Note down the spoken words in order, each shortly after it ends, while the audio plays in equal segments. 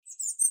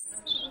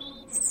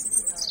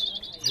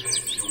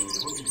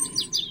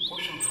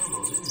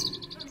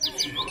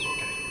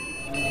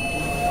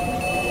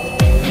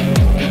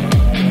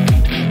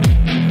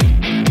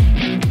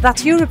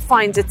That Europe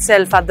finds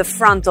itself at the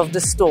front of the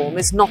storm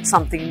is not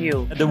something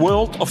new. The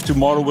world of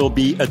tomorrow will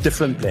be a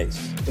different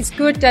place. It's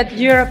good that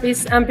Europe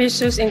is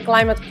ambitious in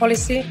climate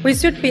policy. We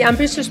should be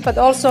ambitious but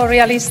also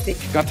realistic.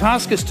 Our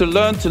task is to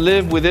learn to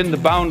live within the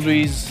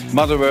boundaries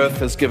Mother Earth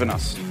has given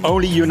us.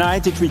 Only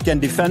united we can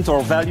defend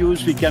our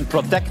values, we can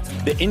protect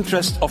the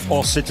interests of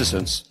our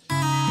citizens.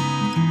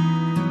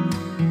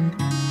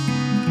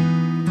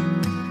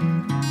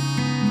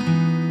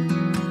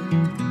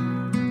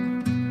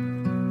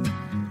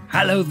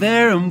 Hello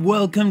there and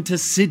welcome to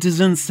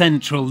Citizen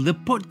Central, the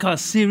podcast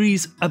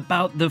series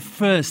about the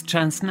first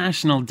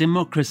transnational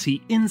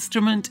democracy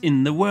instrument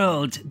in the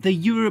world, the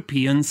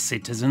European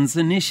Citizens'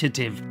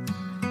 Initiative.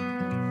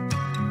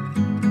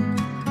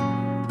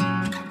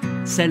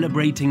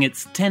 Celebrating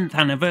its 10th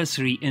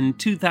anniversary in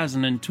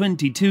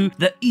 2022,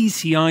 the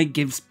ECI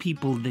gives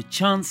people the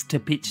chance to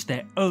pitch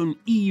their own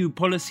EU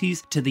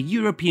policies to the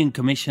European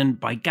Commission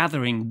by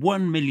gathering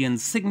 1 million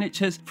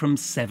signatures from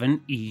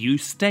 7 EU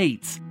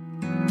states.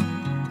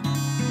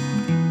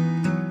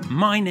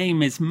 My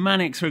name is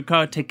Manix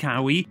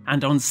Ricard-Tekawi,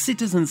 and on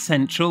Citizen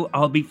Central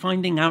I'll be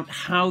finding out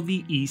how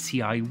the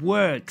ECI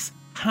works,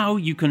 how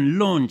you can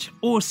launch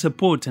or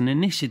support an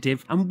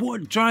initiative, and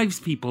what drives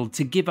people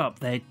to give up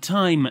their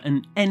time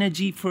and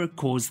energy for a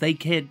cause they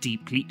care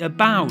deeply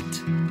about.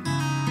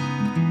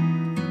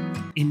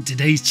 In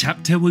today's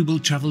chapter, we will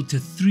travel to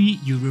 3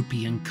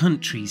 European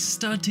countries,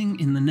 starting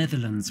in the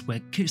Netherlands, where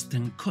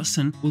Kirsten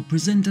Kossen will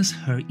present us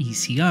her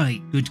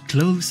ECI, Good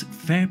Clothes,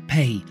 Fair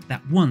Pay,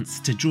 that wants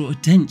to draw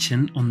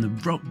attention on the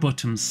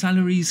rock-bottom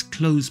salaries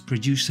clothes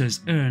producers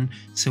earn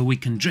so we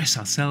can dress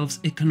ourselves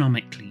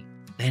economically.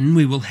 Then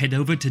we will head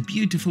over to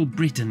beautiful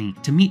Brittany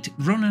to meet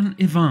Ronan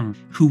Ivan,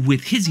 who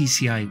with his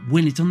ECI,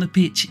 Win It on the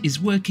Pitch, is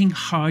working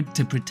hard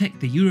to protect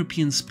the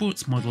European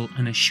sports model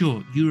and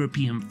assure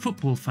European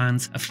football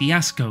fans a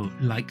fiasco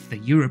like the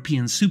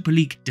European Super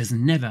League does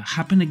never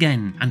happen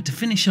again. And to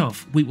finish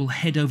off, we will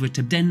head over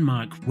to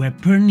Denmark, where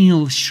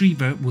Pernille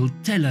Schrijver will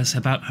tell us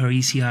about her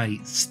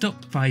ECI,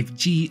 Stop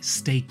 5G,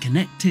 Stay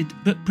Connected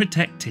but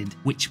Protected,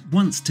 which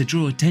wants to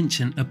draw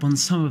attention upon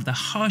some of the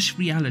harsh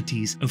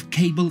realities of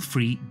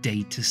cable-free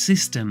data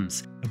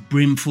systems. A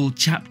brimful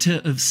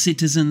chapter of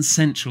Citizen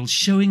Central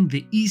showing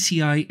the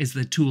ECI is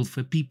the tool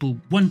for people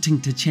wanting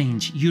to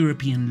change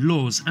European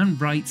laws and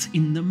rights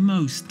in the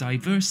most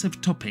diverse of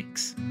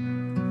topics.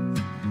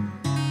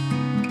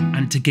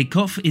 And to kick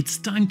off, it's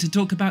time to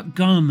talk about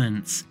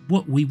garments,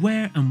 what we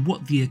wear and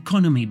what the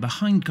economy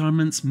behind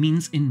garments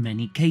means in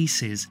many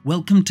cases.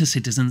 Welcome to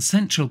Citizen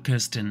Central,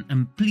 Kirsten,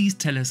 and please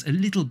tell us a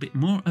little bit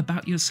more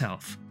about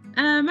yourself.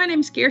 My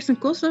name is Kirsten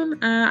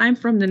Kossen. I'm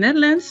from the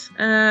Netherlands.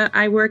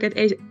 I work at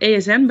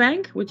ASN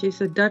Bank, which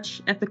is a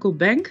Dutch ethical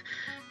bank,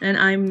 and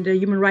I'm the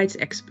human rights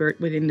expert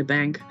within the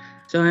bank.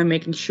 So I'm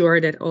making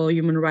sure that all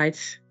human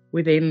rights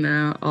within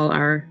all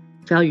our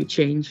value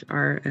chains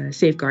are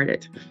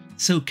safeguarded.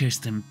 So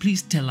Kirsten,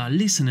 please tell our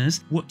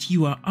listeners what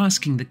you are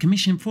asking the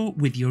Commission for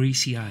with your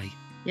ECI.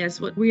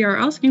 Yes, what we are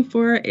asking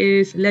for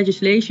is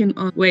legislation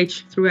on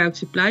wage throughout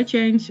supply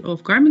chains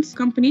of garments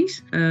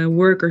companies.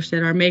 Workers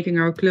that are making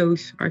our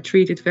clothes are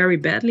treated very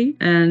badly,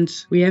 and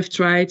we have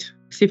tried,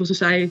 civil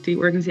society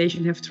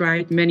organizations have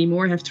tried, many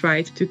more have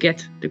tried to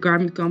get the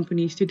garment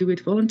companies to do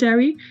it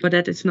voluntary, but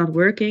that is not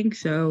working.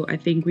 So I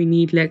think we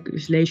need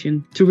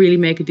legislation to really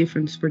make a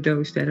difference for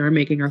those that are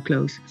making our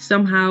clothes.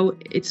 Somehow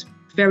it's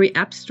very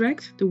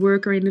abstract, the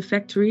worker in the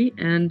factory,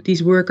 and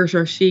these workers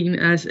are seen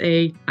as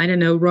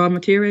raw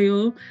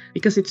material,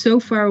 because it's so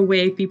far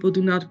away. People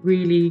do not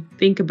really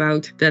think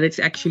about that it's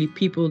actually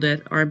people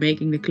that are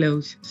making the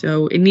clothes.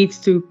 So it needs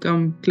to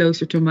come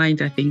closer to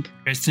mind, I think.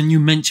 Kirsten, you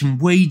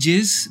mentioned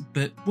wages,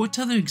 but what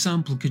other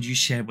example could you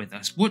share with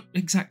us? What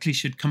exactly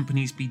should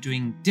companies be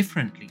doing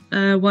differently?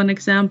 One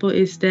example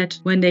is that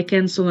when they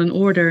cancel an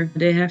order,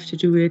 they have to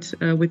do it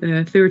with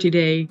a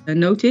 30-day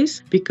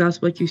notice,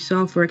 because what you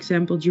saw, for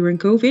example, during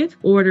COVID,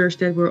 orders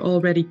that were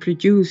already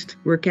produced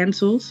were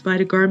cancelled by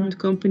the garment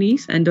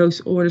companies, and those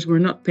orders were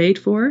not paid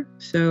for.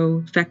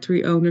 So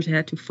factory owners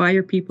had to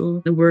fire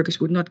people. The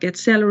workers would not get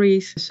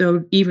salaries.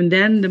 So even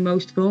then, the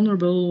most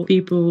vulnerable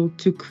people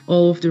took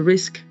all of the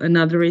risk.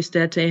 Another is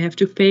that they have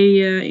to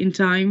pay in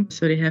time.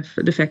 So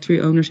the factory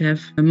owners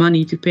have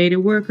money to pay the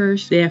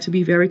workers. They have to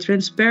be very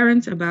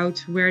transparent about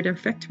where their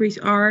factories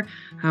are,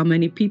 how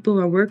many people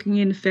are working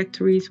in the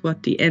factories,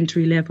 what the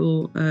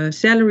entry-level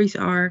salaries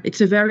are.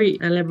 It's a very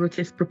elaborative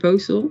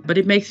proposal, but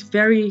it makes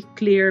very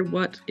clear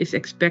what is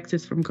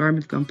expected from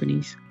garment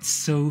companies.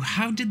 So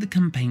how did the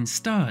campaign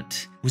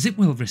start? Was it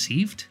well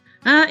received?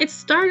 It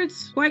started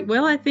quite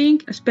well, I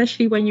think,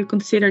 especially when you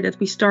consider that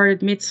we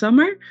started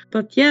midsummer.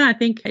 But yeah, I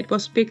think it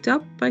was picked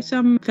up by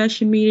some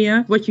fashion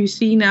media. What you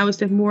see now is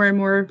that more and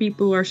more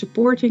people are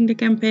supporting the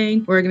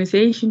campaign.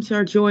 Organizations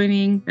are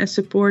joining as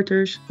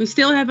supporters. We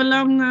still have a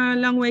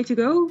long way to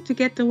go to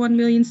get the 1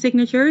 million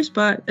signatures,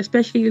 but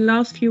especially the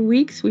last few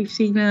weeks, we've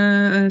seen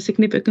a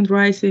significant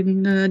rise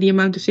in the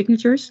amount of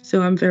signatures.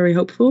 So I'm very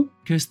hopeful.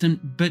 Kirsten,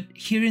 but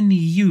here in the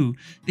EU,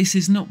 this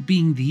is not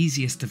being the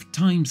easiest of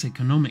times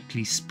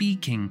economically speaking.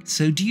 speaking.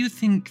 So do you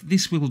think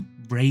this will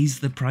raise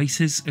the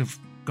prices of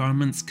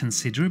garments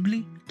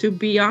considerably? To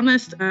be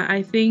honest,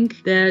 I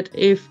think that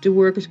if the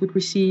workers would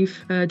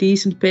receive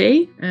decent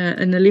pay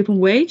and a living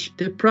wage,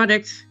 the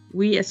product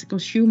we as a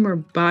consumer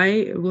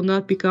buy will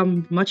not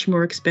become much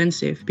more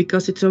expensive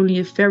because it's only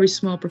a very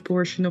small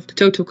proportion of the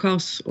total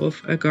cost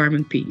of a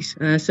garment piece.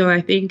 So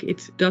I think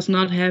it does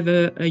not have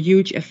a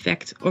huge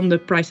effect on the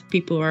price that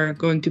people are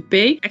going to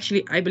pay.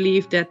 Actually, I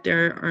believe that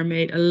there are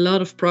made a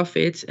lot of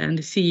profits and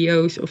the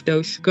CEOs of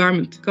those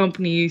garment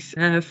companies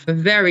have a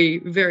very,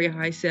 very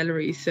high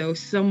salaries. So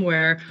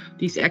somewhere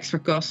these extra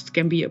costs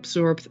can be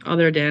absorbed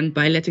other than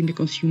by letting the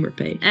consumer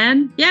pay.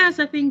 And yes,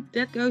 I think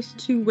that goes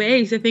two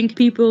ways. I think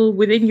people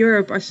within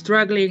Europe are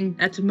struggling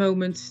at the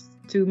moment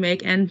to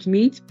make ends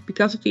meet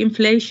because of the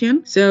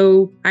inflation.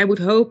 So I would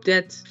hope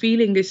that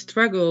feeling this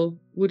struggle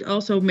would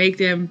also make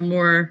them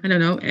more,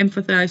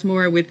 empathize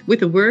more with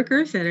the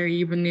workers that are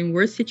even in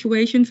worse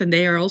situations, and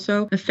they are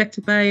also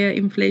affected by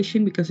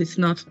inflation because it's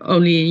not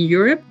only in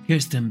Europe.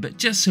 Kirsten, but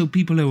just so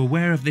people are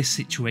aware of this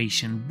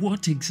situation,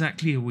 what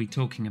exactly are we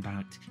talking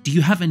about? Do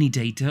you have any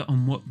data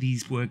on what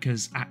these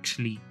workers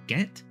actually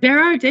get? There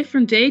are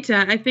different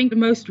data. I think the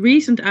most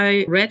recent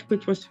I read,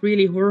 which was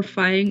really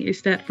horrifying,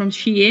 is that from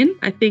Shein,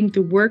 I think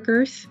the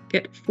workers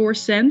get 4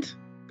 cents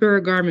per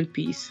garment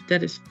piece.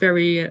 That is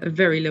a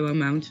very low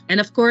amount. And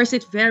of course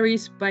it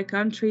varies by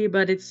country,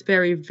 but it's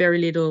very, very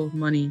little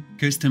money.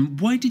 Kirsten,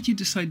 why did you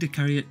decide to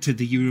carry it to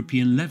the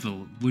European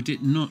level? Would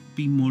it not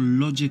be more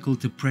logical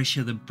to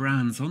pressure the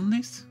brands on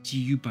this? Do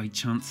you by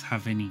chance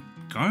have any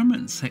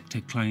garment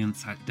sector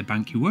clients at the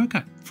bank you work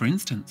at, for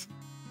instance?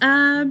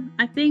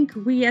 I think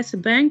we as a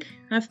bank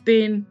have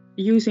been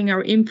using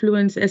our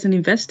influence as an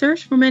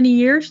investors for many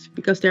years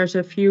because there's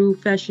a few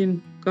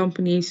fashion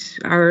companies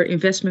our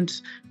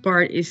investment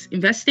part is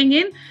investing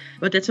in,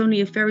 but that's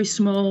only a very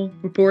small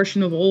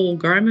proportion of all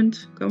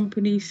garment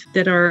companies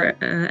that are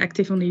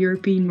active on the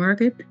European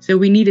market. So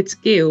we needed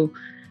scale,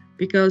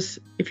 because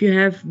if you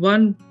have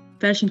one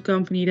fashion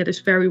company that is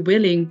very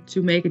willing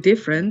to make a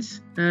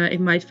difference, it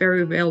might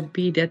very well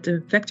be that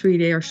the factory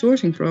they are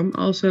sourcing from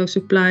also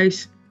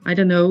supplies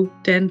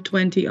 10,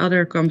 20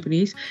 other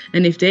companies.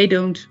 And if they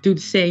don't do the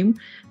same,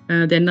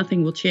 then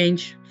nothing will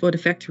change for the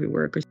factory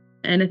workers.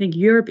 And I think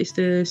Europe is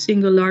the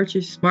single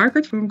largest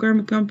market for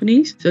garment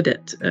companies. So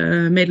that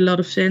made a lot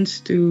of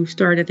sense to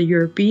start at the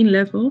European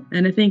level.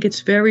 And I think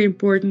it's very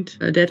important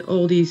that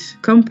all these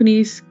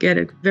companies get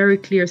a very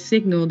clear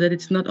signal that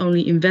it's not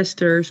only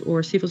investors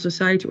or civil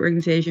society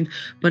organizations,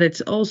 but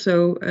it's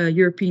also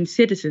European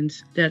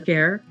citizens that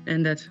care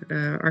and that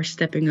are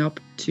stepping up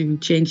to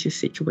change the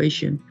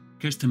situation.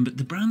 Kirsten, but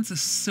the brands are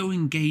so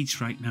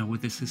engaged right now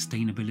with the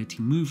sustainability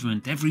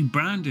movement. Every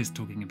brand is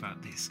talking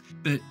about this.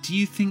 But do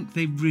you think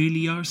they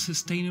really are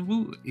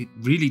sustainable? It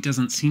really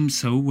doesn't seem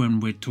so when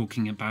we're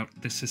talking about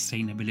the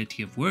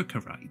sustainability of worker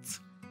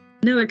rights.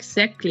 No,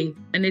 exactly.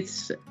 And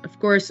it's, of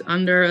course,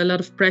 under a lot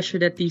of pressure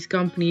that these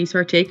companies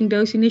are taking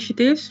those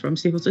initiatives from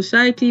civil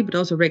society, but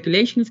also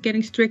regulation is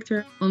getting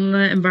stricter on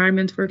the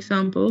environment, for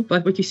example.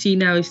 But what you see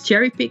now is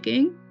cherry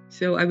picking.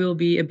 So I will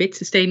be a bit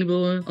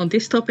sustainable on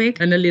this topic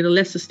and a little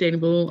less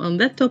sustainable on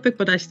that topic,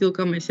 but I still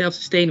call myself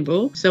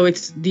sustainable. So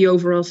it's the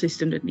overall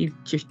system that needs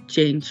to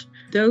change.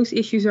 Those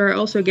issues are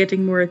also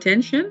getting more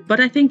attention, but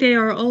I think they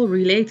are all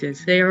related.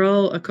 They are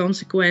all a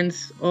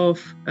consequence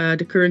of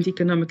the current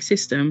economic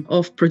system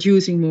of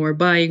producing more,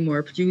 buying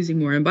more, producing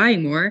more and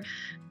buying more.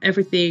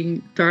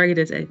 Everything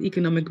targeted at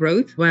economic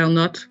growth while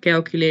not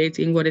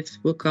calculating what it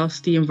will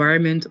cost the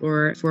environment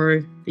or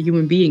for the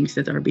human beings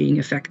that are being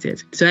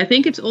affected. So I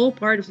think it's all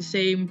part of the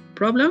same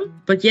problem.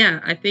 But yeah,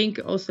 I think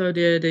also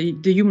the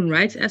human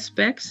rights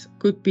aspects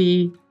could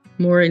be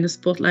more in the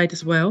spotlight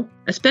as well,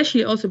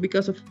 especially also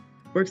because of,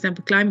 for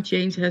example, climate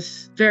change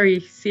has very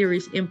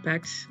serious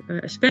impacts,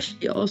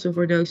 especially also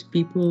for those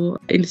people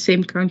in the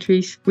same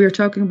countries we are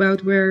talking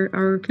about where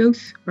our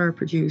clothes are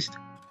produced.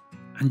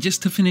 And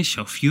just to finish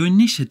off, your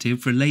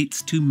initiative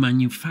relates to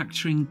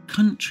manufacturing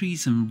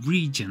countries and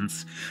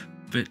regions,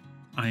 but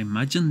I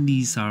imagine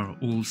these are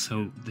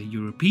also the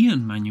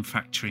European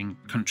manufacturing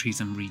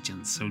countries and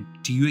regions. So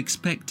do you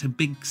expect a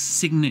big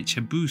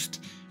signature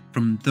boost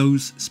from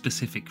those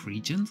specific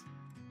regions?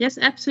 Yes,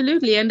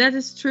 absolutely. And that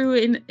is true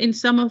in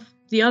some of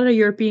the other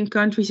European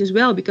countries as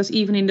well, because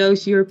even in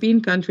those European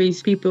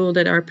countries, people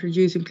that are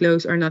producing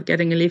clothes are not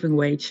getting a living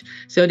wage.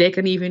 So they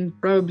can even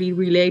probably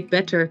relate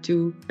better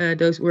to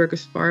those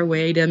workers far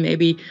away than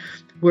maybe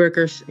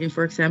workers in,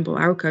 for example,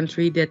 our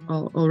country that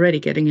are already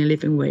getting a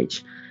living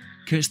wage.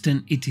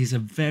 Kirsten, it is a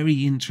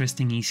very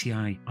interesting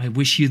ECI. I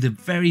wish you the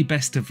very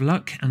best of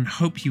luck and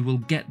hope you will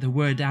get the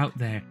word out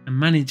there and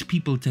manage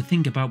people to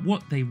think about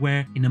what they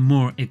wear in a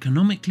more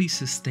economically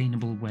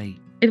sustainable way.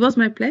 It was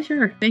my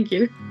pleasure. Thank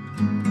you.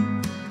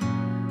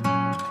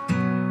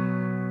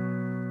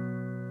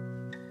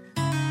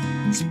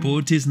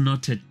 Sport is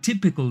not a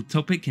typical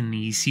topic in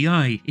the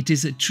ECI. It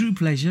is a true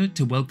pleasure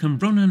to welcome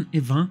Ronan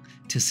Ivan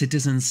to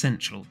Citizen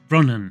Central.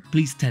 Ronan,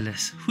 please tell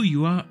us who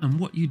you are and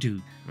what you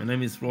do. My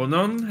name is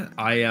Ronan.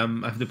 I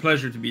have the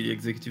pleasure to be the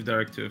Executive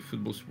Director of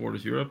Football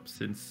Supporters Europe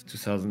since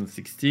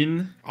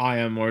 2016. I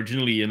am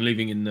originally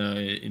living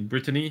in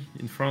Brittany,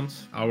 in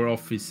France. Our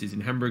office is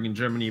in Hamburg, in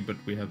Germany, but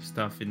we have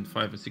staff in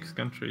 5 or 6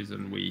 countries,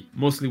 and we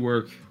mostly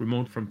work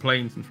remote from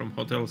planes and from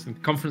hotels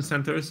and conference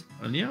centers.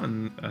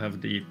 And I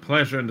have the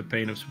pleasure and the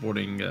pain of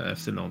supporting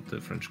FC Nantes,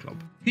 the French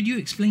club. Could you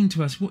explain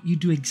to us what you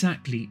do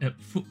exactly at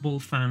Football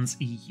Fans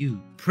EU?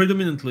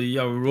 Predominantly,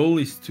 our role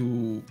is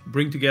to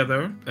bring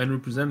together and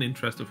represent the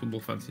interest of football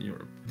fans in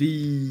Europe.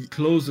 The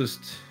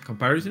closest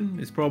comparison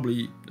is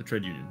probably a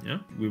trade union. Yeah,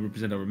 we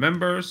represent our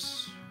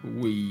members,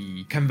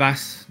 we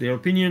canvass their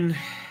opinion,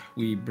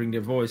 we bring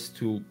their voice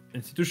to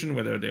institutions,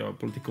 whether they are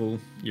political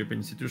European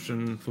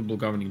institutions, football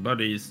governing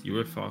bodies,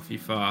 UEFA,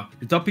 FIFA.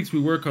 The topics we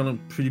work on are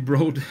pretty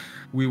broad.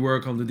 We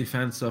work on the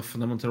defense of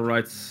fundamental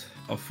rights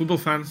of football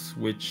fans,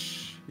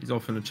 which is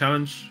often a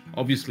challenge,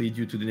 obviously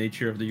due to the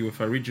nature of the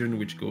UEFA region,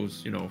 which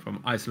goes, from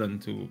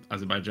Iceland to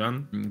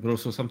Azerbaijan, but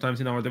also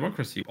sometimes in our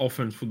democracy.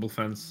 Often football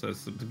fans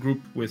as the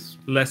group with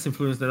less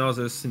influence than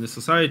others in the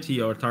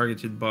society are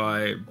targeted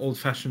by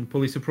old-fashioned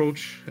police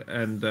approach,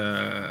 and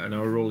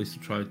our role is to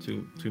try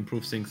to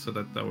improve things so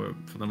that our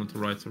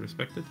fundamental rights are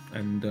respected.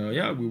 And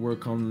we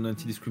work on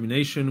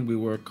anti-discrimination, we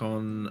work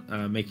on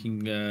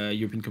making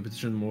European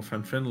competition more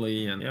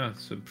fan-friendly, and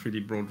it's a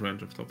pretty broad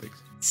range of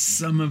topics.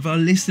 Some of our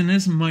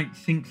listeners might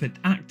think that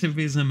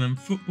activism and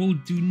football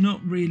do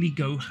not really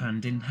go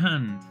hand in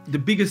hand. The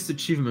biggest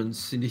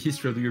achievements in the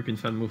history of the European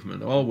fan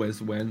movement are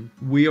always when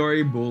we are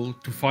able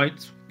to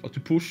fight or to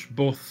push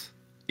both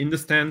in the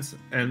stands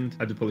and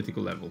at the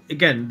political level.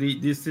 Again,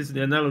 this is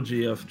the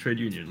analogy of trade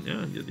union.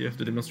 Yeah, you have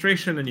the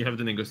demonstration and you have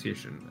the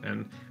negotiation,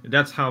 and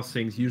that's how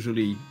things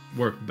usually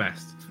work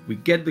best. We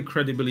get the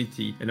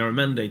credibility and our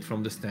mandate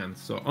from the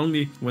stands. So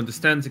only when the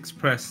stands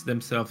express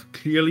themselves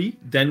clearly,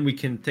 then we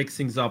can take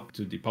things up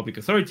to the public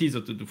authorities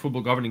or to the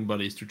football governing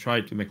bodies to try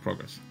to make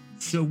progress.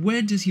 So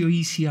where does your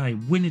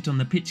ECI win it on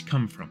the pitch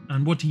come from,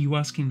 and what are you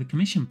asking the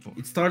Commission for?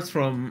 It starts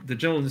from the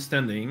general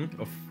understanding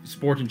of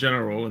sport in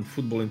general and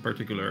football in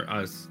particular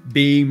as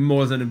being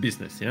more than a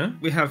business. Yeah,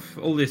 we have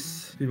all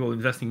these people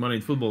investing money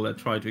in football that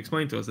try to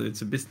explain to us that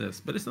it's a business,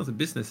 but it's not a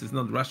business. It's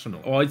not rational.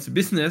 Or it's a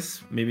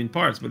business, maybe in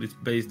parts, but it's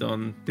based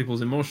on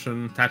people's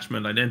emotion,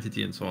 attachment,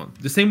 identity, and so on.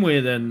 The same way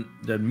then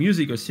that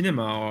music or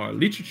cinema or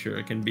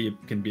literature can be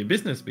a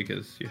business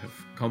because you have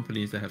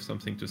companies that have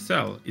something to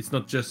sell. It's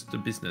not just a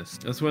business.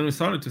 That's when we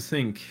started to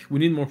think we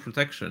need more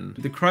protection.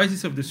 The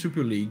crisis of the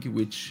Super League,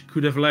 which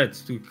could have led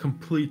to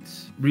complete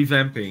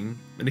revamping,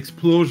 an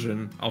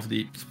explosion of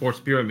the sports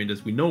pyramid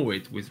as we know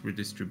it, with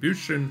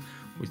redistribution,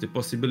 with the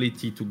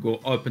possibility to go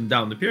up and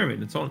down the pyramid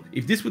and so on.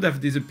 If this would have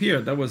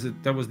disappeared, that was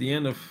it. That was the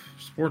end of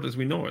sport as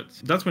we know it.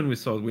 That's when we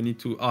thought we need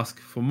to ask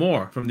for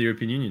more from the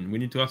European Union. We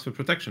need to ask for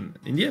protection.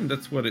 In the end,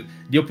 that's what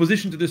the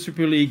opposition to the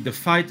Super League, the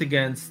fight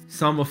against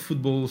some of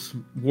football's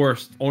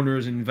worst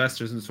owners and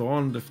investors and so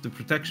on, the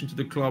protection to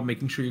the club,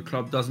 making sure your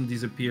club doesn't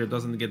disappear,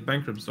 doesn't get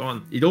bankrupt and so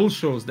on. It all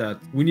shows that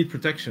we need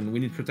protection. We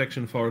need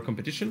protection for our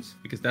competitions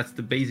because that's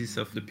the basis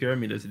of the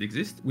pyramid as it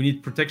exists. We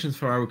need protections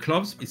for our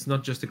clubs. It's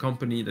not just a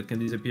company that can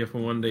disappear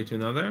from one day to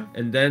another.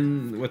 And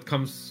then what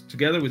comes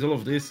together with all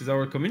of this is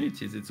our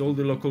communities. It's all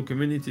the local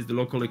communities, the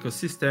local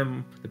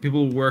ecosystem, the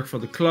people who work for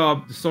the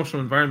club, the social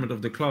environment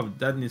of the club,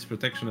 that needs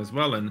protection as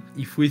well. And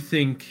if we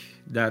think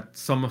that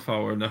some of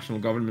our national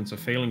governments are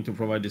failing to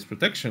provide this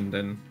protection,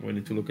 then we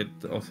need to look at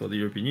also the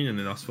European Union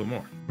and ask for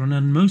more.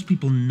 Ronan, most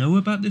people know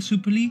about the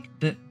Super League,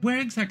 but where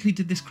exactly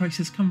did this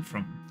crisis come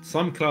from?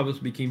 Some clubs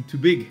became too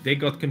big. They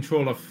got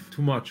control of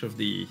too much of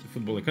the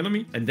football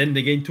economy, and then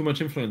they gained too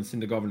much influence in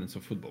the governance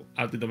of football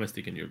at the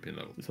domestic and European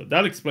level. So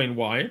that explained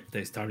why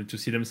they started to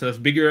see themselves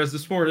bigger as the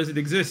sport as it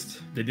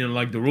exists. They didn't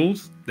like the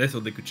rules. They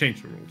thought they could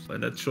change the rules.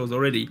 And that shows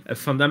already a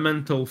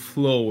fundamental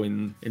flaw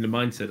in the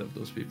mindset of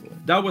those people.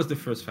 That was the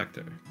first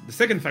factor. The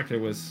second factor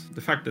was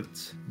the fact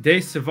that they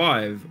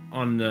survive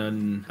on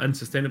an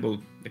unsustainable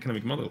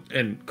economic model.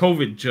 And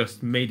COVID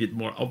just made it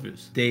more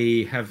obvious.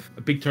 They have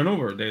a big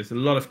turnover. There's a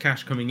lot of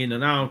cash coming in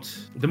and out.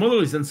 The model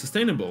is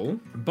unsustainable,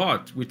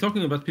 but we're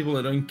talking about people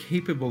that are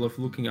incapable of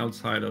looking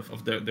outside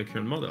of their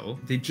current model.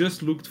 They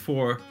just looked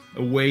for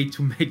a way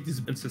to make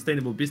this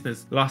unsustainable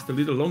business last a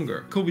little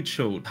longer. COVID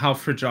showed how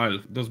fragile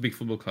those big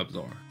football clubs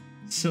are.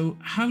 So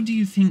how do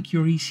you think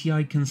your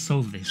ECI can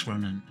solve this,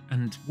 Ronan?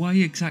 And why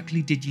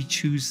exactly did you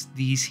choose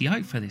the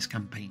ECI for this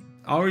campaign?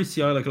 Our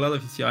ECI, like a lot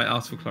of ECI,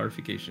 asks for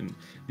clarification.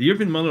 The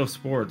European model of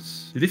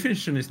sports, the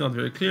definition is not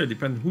very clear,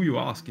 depending who you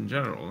ask in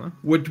general.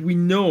 What we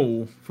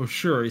know for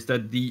sure is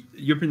that the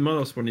European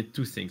model of sport needs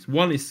two things.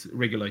 One is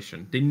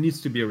regulation. There needs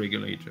to be a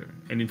regulator.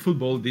 And in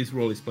football, this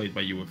role is played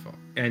by UEFA.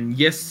 And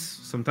yes,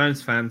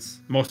 sometimes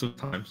fans, most of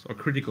the times, are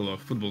critical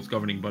of football's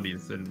governing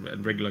bodies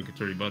and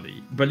regulatory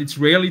body. But it's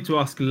rarely to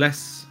ask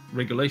less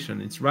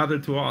regulation. It's rather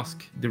to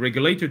ask the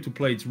regulator to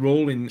play its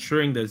role in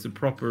ensuring there's a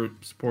proper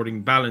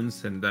sporting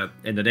balance and that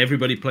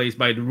everybody plays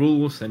by the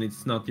rules, and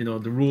it's not,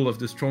 the rule of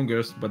the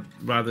strongest, but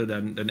rather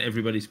than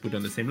everybody's put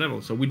on the same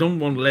level. So we don't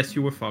want less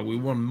UEFA, we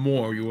want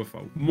more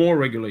UEFA, more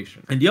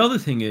regulation. And the other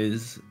thing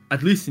is,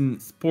 at least in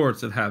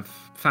sports that have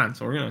fans,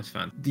 organized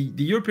fans,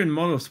 the European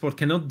model of sport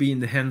cannot be in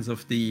the hands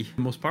of the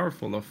most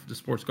powerful of the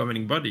sports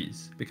governing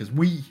bodies, because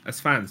we as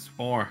fans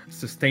are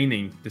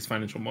sustaining this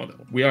financial model.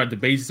 We are at the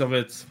basis of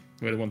it.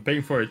 We're the one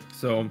paying for it.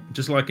 So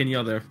just like any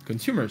other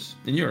consumers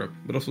in Europe,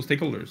 but also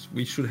stakeholders,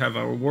 we should have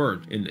our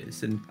word in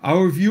this. And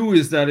our view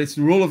is that it's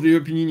the role of the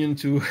European Union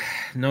to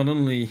not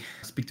only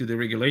speak to the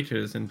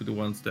regulators and to the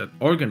ones that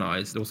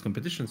organize those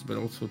competitions, but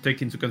also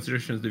take into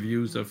consideration the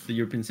views of the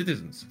European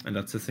citizens. And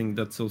that's the thing,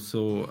 that's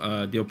also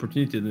the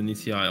opportunity that an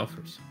ECI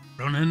offers.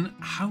 Ronan,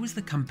 how is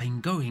the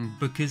campaign going?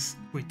 Because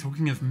we're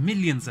talking of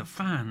millions of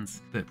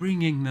fans, but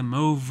bringing them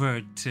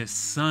over to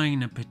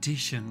sign a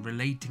petition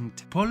relating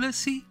to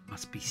policy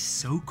must be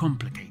so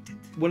complicated.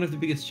 One of the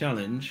biggest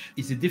challenge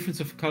is the difference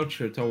of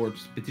culture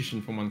towards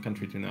petition from one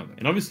country to another.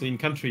 And obviously in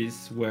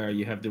countries where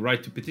you have the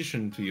right to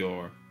petition to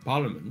your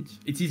parliament,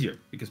 it's easier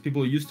because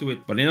people are used to it.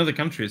 But in other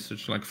countries,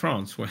 such like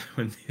France,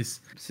 when this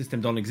system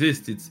don't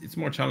exist, it's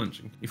more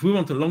challenging. If we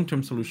want a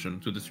long-term solution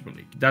to the Super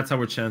League, that's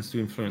our chance to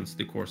influence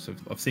the course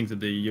of things at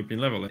the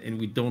European level. And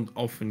we don't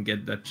often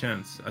get that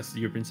chance as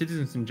European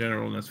citizens in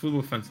general and as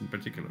football fans in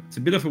particular. It's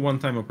a bit of a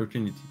one-time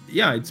opportunity.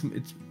 Yeah, it's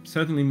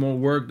certainly more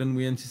work than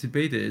we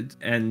anticipated.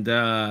 And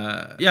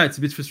it's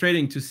a bit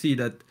frustrating to see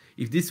that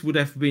if this would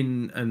have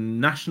been a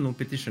national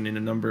petition in a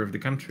number of the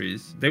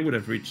countries, they would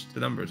have reached the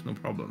numbers, no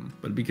problem.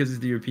 But because it's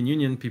the European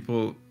Union,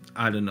 people,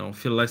 I don't know,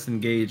 feel less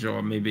engaged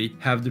or maybe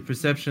have the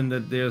perception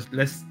that there's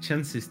less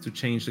chances to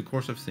change the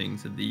course of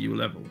things at the EU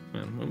level.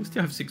 Well, we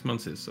still have 6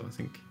 months, so I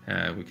think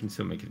we can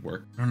still make it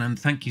work. Ronan,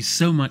 thank you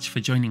so much for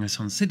joining us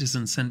on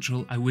Citizen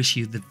Central. I wish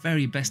you the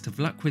very best of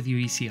luck with your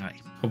ECI.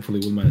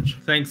 Hopefully we'll manage.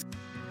 Thanks.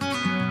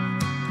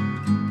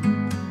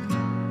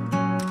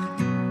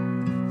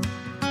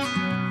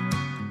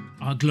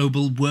 Our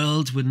global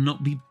world would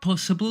not be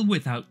possible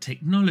without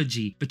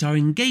technology, but our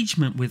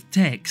engagement with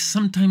tech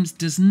sometimes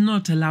does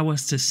not allow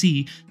us to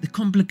see the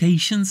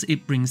complications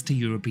it brings to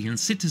European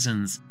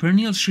citizens.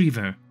 Pernille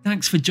Schrijver,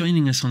 thanks for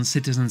joining us on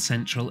Citizen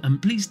Central,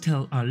 and please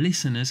tell our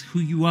listeners who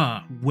you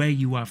are, where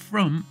you are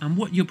from, and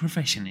what your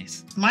profession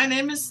is. My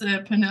name is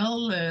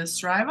Pernille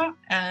Schrijver,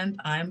 and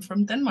I'm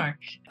from Denmark.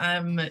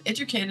 I'm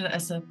educated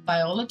as a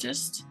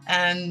biologist,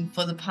 and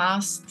for the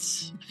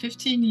past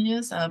 15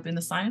 years I've been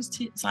a science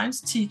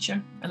teacher,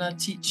 and I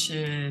teach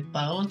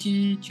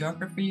biology,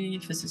 geography,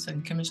 physics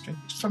and chemistry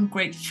from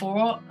grade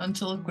 4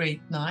 until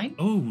grade 9.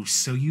 Oh,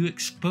 so you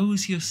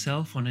expose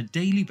yourself on a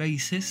daily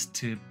basis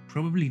to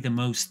probably the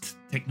most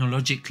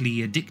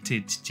technologically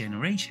addicted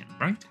generation,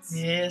 right?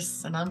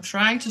 Yes, and I'm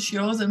trying to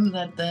show them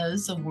that there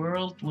is a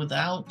world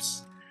without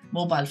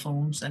mobile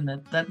phones and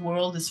that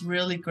world is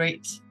really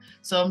great.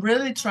 So I'm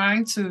really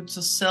trying to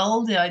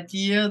sell the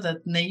idea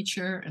that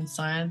nature and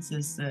science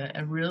is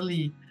a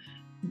really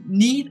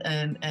neat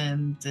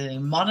and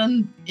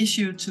modern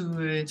issue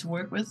to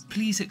work with.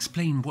 Please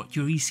explain what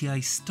your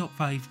ECI Stop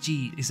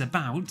 5G is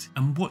about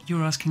and what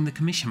you're asking the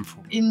Commission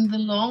for. In the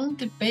long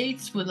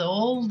debates with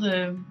all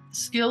the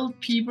skilled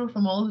people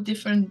from all the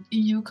different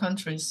EU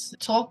countries,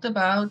 talked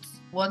about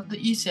what the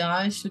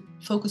ECI should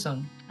focus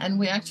on. And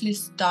we actually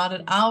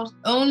started out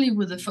only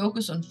with a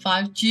focus on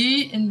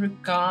 5G in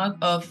regard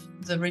of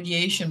the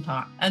radiation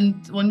part.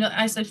 And when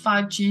I say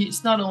 5G,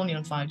 it's not only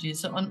on 5G,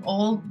 it's on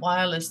all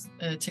wireless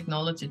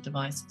technology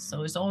devices.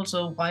 So it's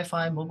also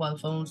Wi-Fi, mobile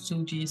phones,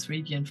 2G,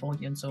 3G, and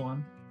 4G, and so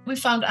on. We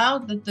found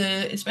out that,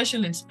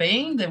 especially in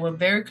Spain, they were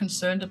very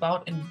concerned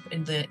about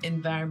in the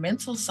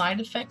environmental side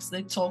effects.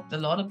 They talked a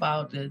lot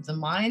about the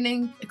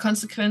mining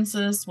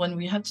consequences when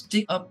we had to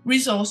dig up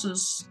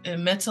resources,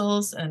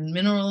 metals and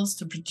minerals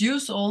to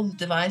produce all the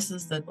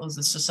devices that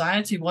the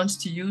society wants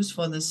to use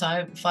for the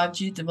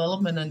 5G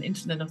development and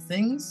Internet of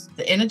Things,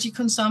 the energy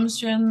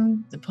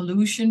consumption, the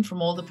pollution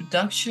from all the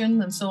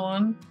production and so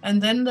on. And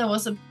then there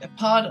was a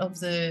part of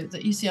the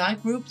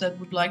ECI group that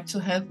would like to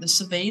have the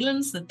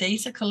surveillance, the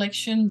data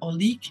collection, or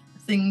leak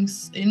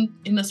things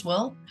in as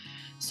well.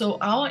 So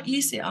our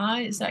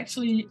ECI is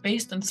actually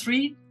based on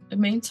 3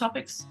 main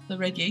topics: the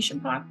radiation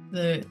part,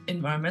 the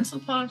environmental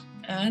part,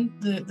 and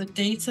the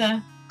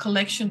data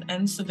collection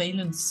and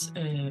surveillance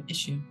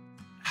issue.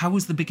 How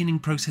was the beginning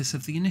process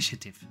of the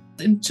initiative?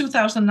 In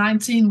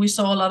 2019, we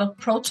saw a lot of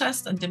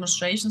protests and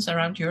demonstrations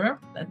around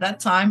Europe. At that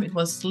time, it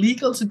was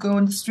legal to go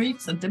in the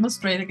streets and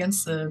demonstrate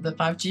against the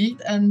 5G.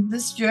 And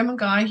this German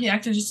guy, he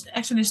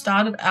actually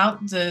started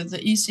out the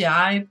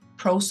ECI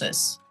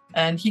process,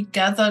 and he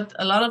gathered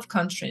a lot of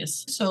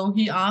countries. So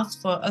he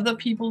asked for other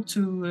people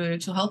to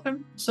help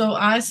him. So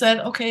I said,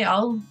 okay,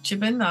 I'll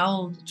chip in.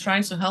 I'll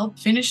try to help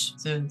finish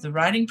the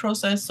writing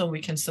process so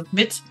we can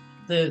submit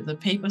the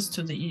papers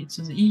to the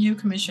EU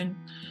Commission.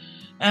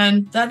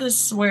 And that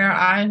is where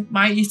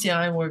my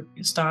ECI work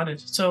started.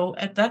 So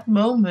at that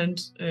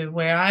moment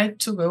where I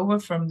took over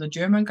from the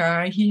German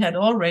guy, he had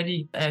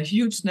already a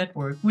huge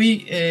network.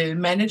 We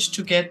managed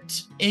to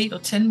get 8 or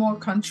 10 more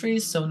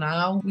countries. So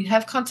now we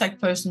have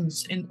contact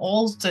persons in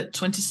all the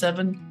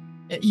 27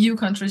 EU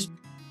countries.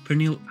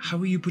 Pernille, how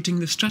are you putting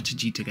the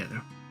strategy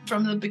together?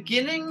 From the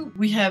beginning,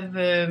 we have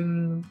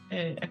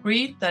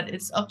agreed that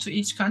it's up to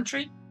each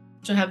country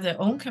to have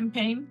their own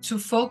campaign, to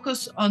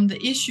focus on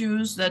the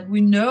issues that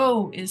we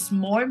know is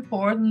more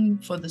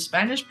important for the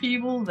Spanish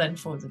people than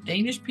for the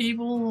Danish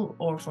people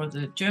or for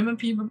the German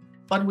people.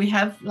 But we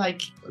have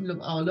like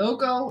our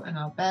logo and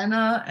our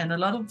banner and a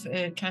lot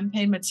of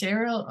campaign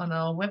material on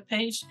our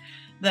webpage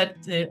that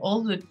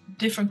all the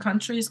different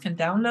countries can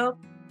download.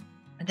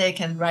 They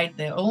can write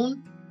their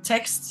own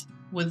text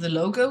with the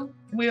logo.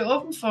 We're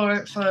open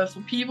for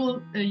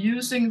people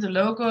using the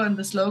logo and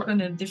the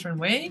slogan in a different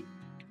way.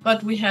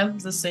 But we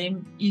have the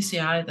same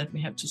ECI that we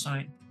have to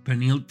sign.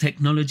 Pernille,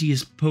 technology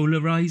is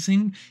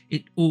polarizing.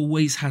 It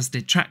always has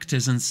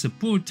detractors and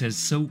supporters.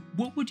 So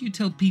what would you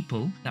tell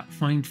people that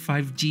find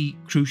 5G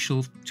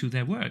crucial to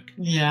their work?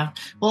 Yeah,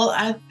 well,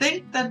 I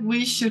think that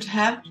we should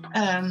have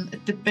a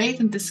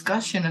debate and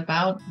discussion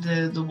about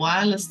the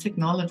wireless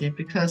technology,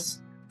 because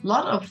a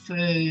lot of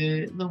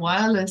the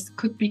wireless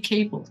could be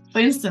cabled. For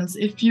instance,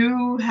 if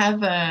you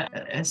have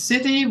a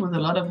city with a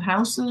lot of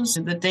houses,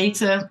 the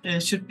data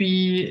should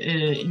be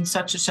in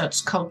such and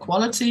such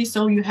quality,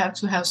 so you have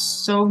to have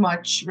so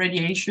much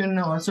radiation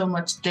or so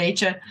much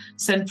data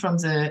sent from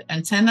the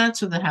antenna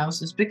to the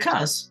houses,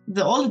 because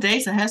all the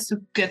data has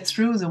to get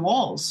through the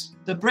walls,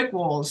 the brick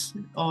walls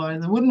or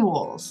the wooden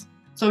walls.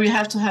 So you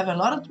have to have a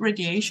lot of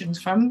radiation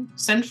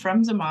sent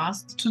from the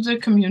mast to the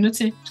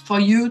community for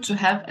you to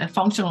have a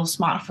functional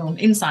smartphone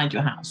inside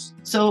your house.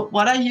 So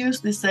what I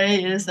usually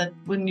say is that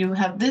when you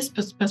have this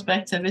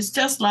perspective, it's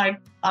just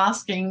like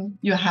asking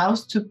your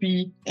house to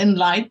be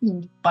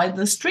enlightened by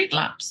the street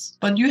lamps.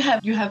 But you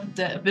have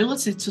the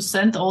ability to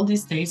send all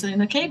these data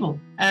in a cable,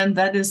 and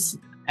that is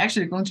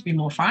actually going to be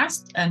more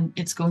fast, and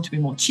it's going to be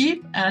more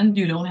cheap, and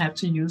you don't have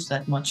to use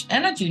that much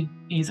energy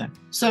either.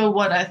 So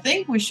what I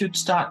think we should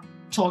start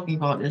talking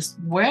about is,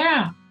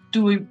 where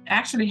do we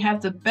actually have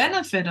the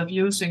benefit of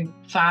using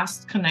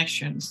fast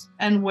connections,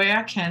 and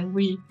where can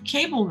we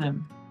cable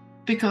them?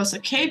 Because a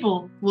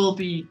cable will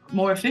be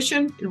more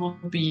efficient, it will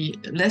be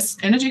less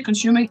energy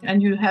consuming,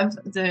 and you have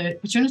the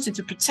opportunity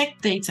to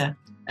protect data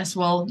as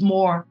well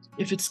more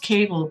if it's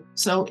cable,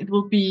 so it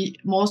will be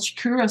more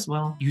secure as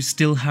well. You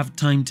still have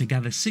time to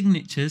gather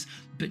signatures,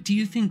 but do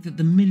you think that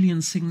the 1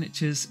 million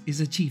signatures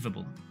is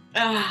achievable?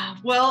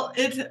 Well,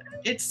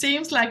 it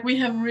seems like we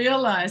have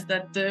realized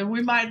that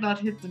we might not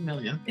hit the 1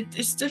 million.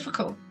 It's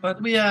difficult, but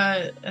we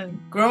are a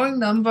growing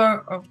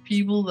number of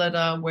people that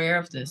are aware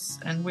of this,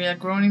 and we are a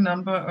growing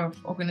number of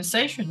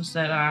organizations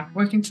that are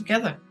working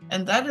together.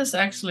 And that is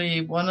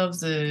actually one of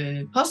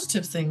the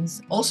positive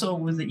things also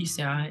with the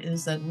ECI,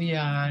 is that we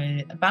are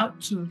about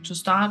to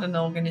start an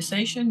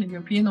organization, a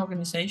European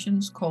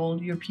organization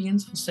called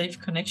Europeans for Safe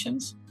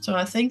Connections. So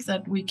I think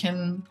that we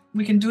can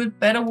do a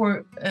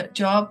better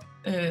job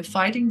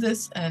fighting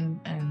this and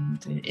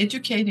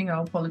educating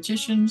our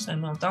politicians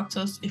and our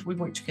doctors if we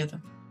work together.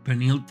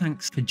 Pernille,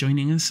 thanks for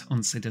joining us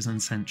on Citizen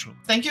Central.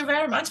 Thank you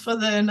very much for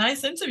the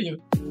nice interview.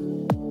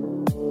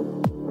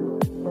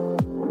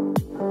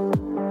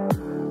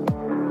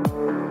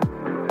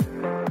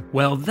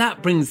 Well,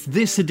 that brings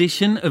this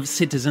edition of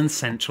Citizen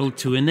Central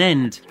to an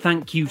end.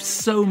 Thank you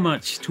so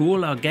much to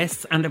all our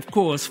guests, and of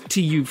course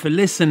to you for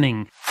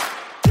listening.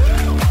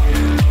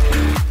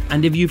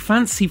 And if you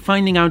fancy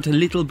finding out a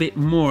little bit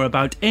more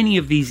about any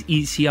of these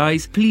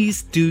ECIs,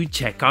 please do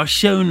check our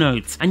show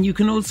notes. And you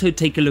can also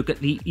take a look at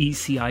the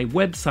ECI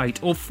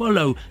website or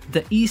follow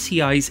the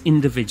ECI's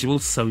individual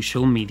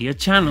social media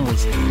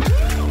channels.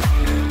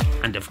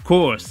 And of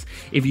course,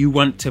 if you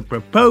want to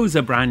propose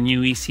a brand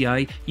new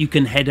ECI, you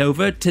can head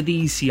over to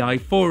the ECI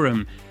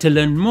forum to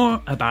learn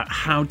more about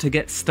how to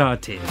get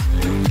started.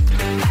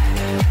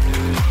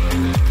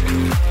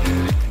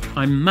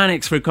 I'm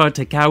Manix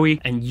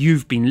Ricardo-Kawi, and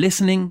you've been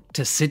listening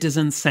to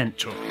Citizen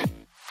Central.